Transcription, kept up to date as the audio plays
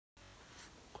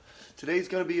Today's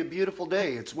going to be a beautiful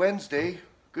day. It's Wednesday.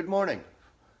 Good morning.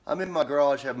 I'm in my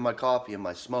garage having my coffee and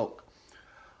my smoke.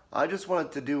 I just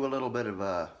wanted to do a little bit of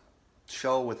a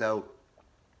show without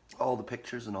all the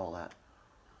pictures and all that.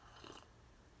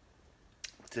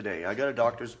 Today, I got a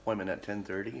doctor's appointment at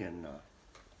 10:30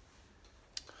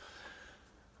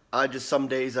 and some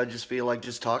days I just feel like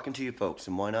just talking to you folks,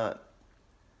 and why not?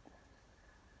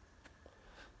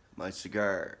 My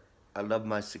cigar. I love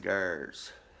my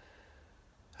cigars.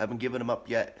 Haven't given them up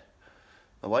yet.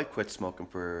 My wife quit smoking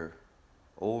for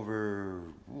over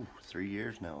 3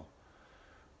 years now.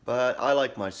 But I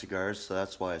like my cigars, so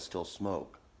that's why I still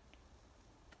smoke.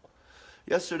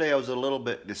 Yesterday I was a little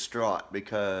bit distraught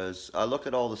because I look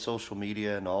at all the social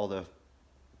media and all the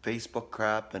Facebook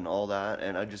crap and all that,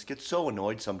 and I just get so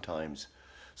annoyed sometimes.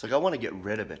 It's like I want to get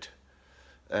rid of it.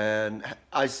 And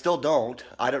I still don't.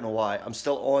 I don't know why. I'm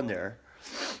still on there.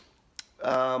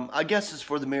 I guess it's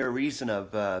for the mere reason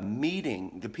of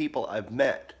meeting the people I've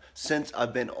met since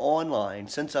I've been online,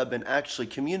 since I've been actually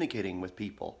communicating with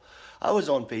people. I was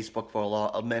on Facebook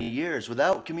for many years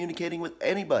without communicating with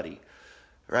anybody,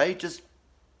 right? Just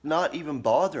not even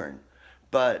bothering.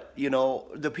 But, you know,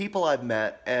 the people I've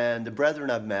met and the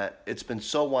brethren I've met, it's been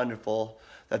so wonderful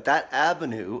that that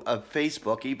avenue of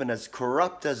Facebook, even as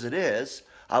corrupt as it is,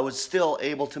 I was still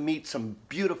able to meet some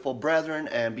beautiful brethren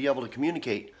and be able to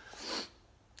communicate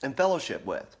and fellowship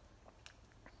with.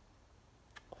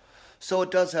 So it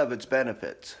does have its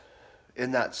benefits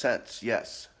in that sense,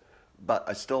 yes. But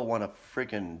I still want to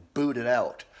freaking boot it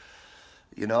out.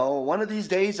 You know, one of these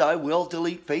days I will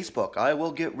delete Facebook. I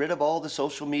will get rid of all the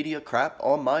social media crap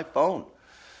on my phone.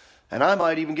 And I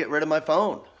might even get rid of my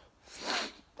phone.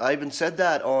 I even said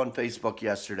that on Facebook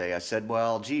yesterday. I said,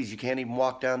 well, geez, you can't even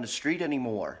walk down the street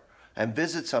anymore and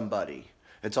visit somebody.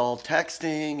 It's all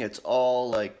texting. It's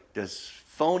all like this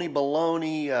phony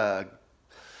baloney,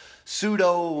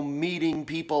 pseudo meeting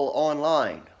people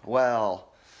online. Well,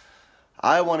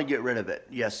 I want to get rid of it.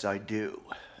 Yes, I do.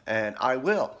 And I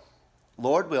will.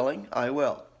 Lord willing, I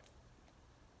will.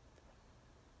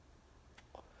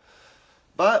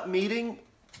 But meeting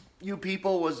you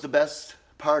people was the best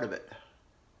part of it.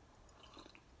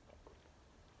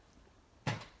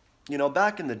 You know,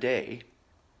 back in the day,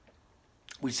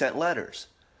 we sent letters.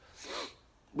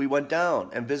 We went down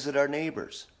and visited our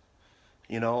neighbors.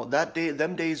 You know, that day,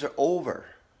 them days are over.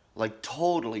 Like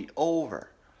totally over.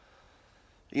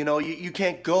 You know, you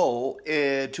can't go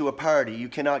to a party. You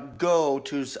cannot go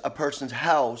to a person's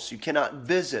house. You cannot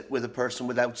visit with a person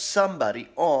without somebody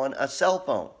on a cell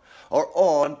phone or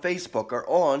on Facebook or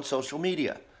on social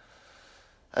media.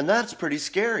 And that's pretty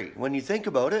scary when you think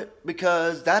about it,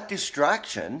 because that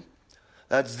distraction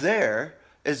that's there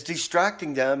is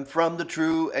distracting them from the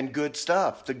true and good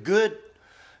stuff. The good,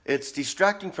 it's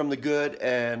distracting from the good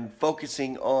and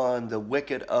focusing on the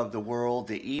wicked of the world,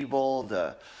 the evil,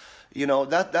 you know,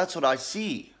 that's what I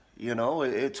see. You know,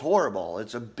 it's horrible.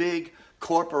 It's a big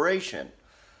corporation,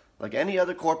 like any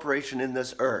other corporation in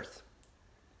this earth.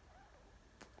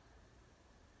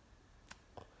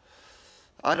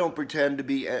 I don't pretend to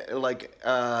be like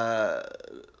I'm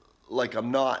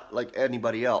not like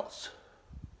anybody else.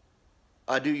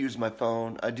 I do use my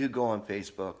phone. I do go on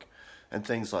Facebook and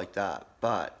things like that.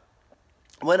 But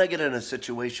when I get in a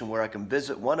situation where I can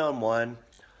visit one-on-one,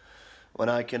 when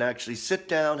I can actually sit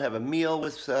down, have a meal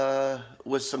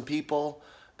with some people,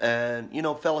 and, you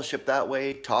know, fellowship that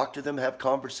way, talk to them, have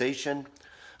conversation,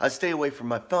 I stay away from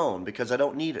my phone because I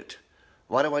don't need it.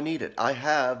 Why do I need it? I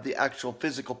have the actual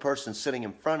physical person sitting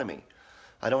in front of me.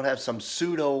 I don't have some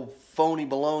pseudo phony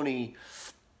baloney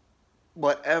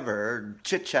whatever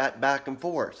chit chat back and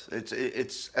forth.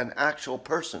 It's an actual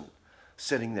person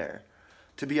sitting there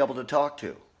to be able to talk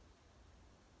to.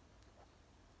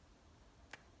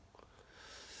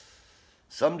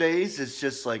 Some days it's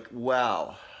just like,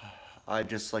 wow, I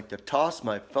just like to toss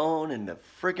my phone in the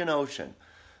freaking ocean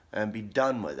and be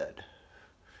done with it.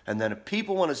 And then if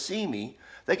people want to see me,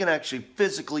 they can actually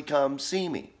physically come see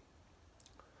me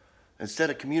instead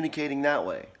of communicating that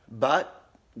way. But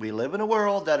we live in a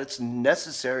world that it's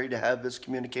necessary to have this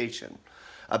communication,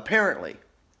 apparently.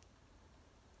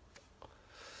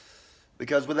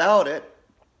 Because without it,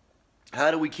 how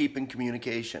do we keep in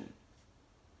communication,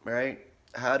 right?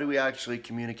 How do we actually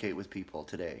communicate with people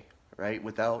today, right?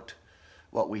 Without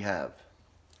what we have.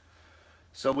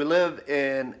 So we live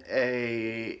in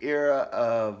an era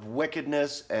of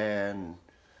wickedness and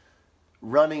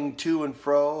running to and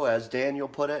fro, as Daniel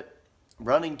put it.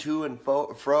 Running to and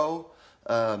fro,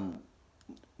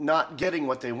 not getting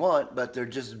what they want, but they're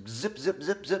just zip, zip,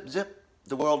 zip, zip, zip.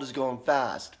 The world is going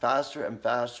fast, faster and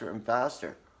faster and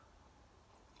faster.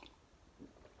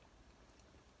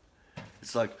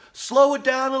 It's like, slow it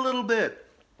down a little bit.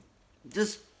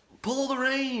 Just pull the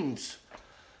reins,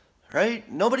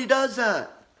 right? Nobody does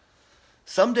that.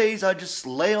 Some days I just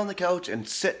lay on the couch and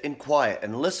sit in quiet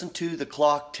and listen to the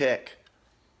clock tick.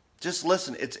 Just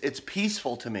listen. It's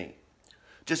peaceful to me.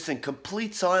 Just in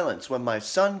complete silence. When my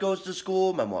son goes to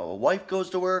school, when my wife goes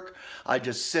to work, I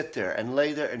just sit there and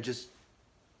lay there and just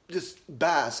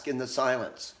bask in the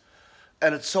silence.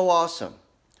 And it's so awesome.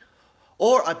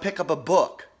 Or I pick up a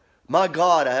book. My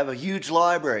God, I have a huge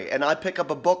library and I pick up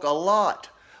a book a lot.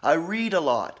 I read a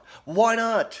lot. Why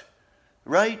not?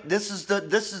 Right? This is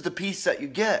the peace that you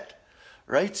get.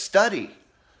 Right? Study.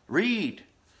 Read.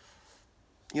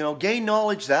 You know, gain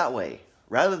knowledge that way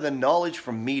rather than knowledge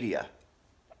from media.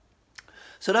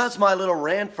 So that's my little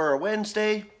rant for a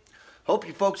Wednesday. Hope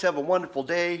you folks have a wonderful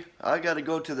day. I got to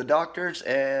go to the doctor's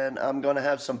and I'm going to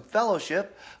have some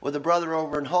fellowship with a brother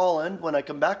over in Holland when I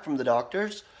come back from the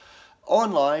doctor's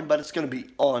online, but it's going to be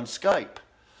on Skype.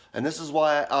 And this is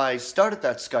why I started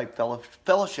that Skype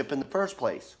fellowship in the first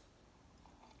place.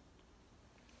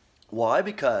 Why?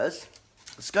 Because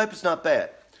Skype is not bad.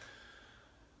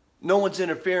 No one's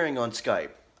interfering on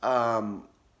Skype.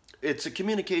 It's a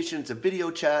communication, it's a video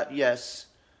chat, yes.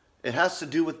 It has to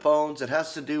do with phones, it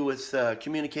has to do with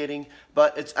communicating,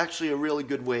 but it's actually a really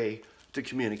good way to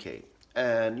communicate.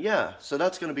 And yeah, so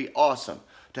that's going to be awesome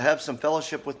to have some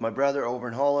fellowship with my brother over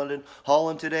in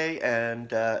Holland today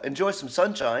and enjoy some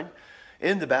sunshine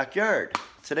in the backyard.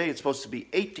 Today it's supposed to be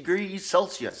 8 degrees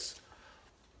Celsius,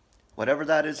 whatever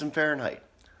that is in Fahrenheit.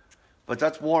 But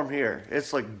that's warm here.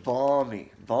 It's like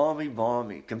balmy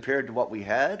compared to what we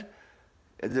had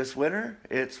this winter.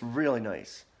 It's really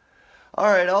nice. All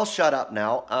right, I'll shut up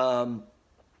now.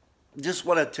 Just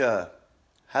wanted to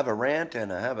have a rant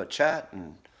and have a chat.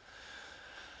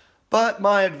 But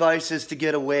my advice is to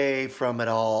get away from it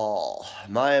all.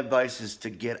 My advice is to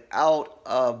get out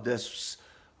of this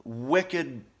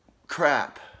wicked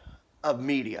crap of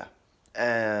media.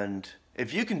 And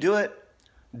if you can do it,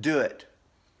 do it.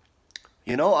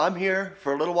 You know, I'm here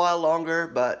for a little while longer,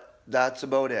 but that's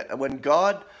about it. And when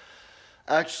God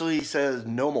actually says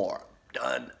no more,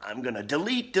 done, I'm going to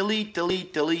delete.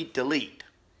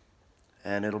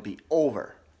 And it'll be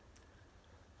over.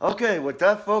 Okay, with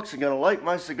that, folks, I'm going to light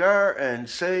my cigar and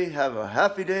say have a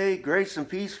happy day, grace and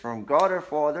peace from God our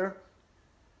Father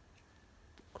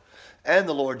and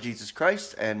the Lord Jesus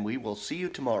Christ, and we will see you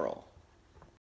tomorrow.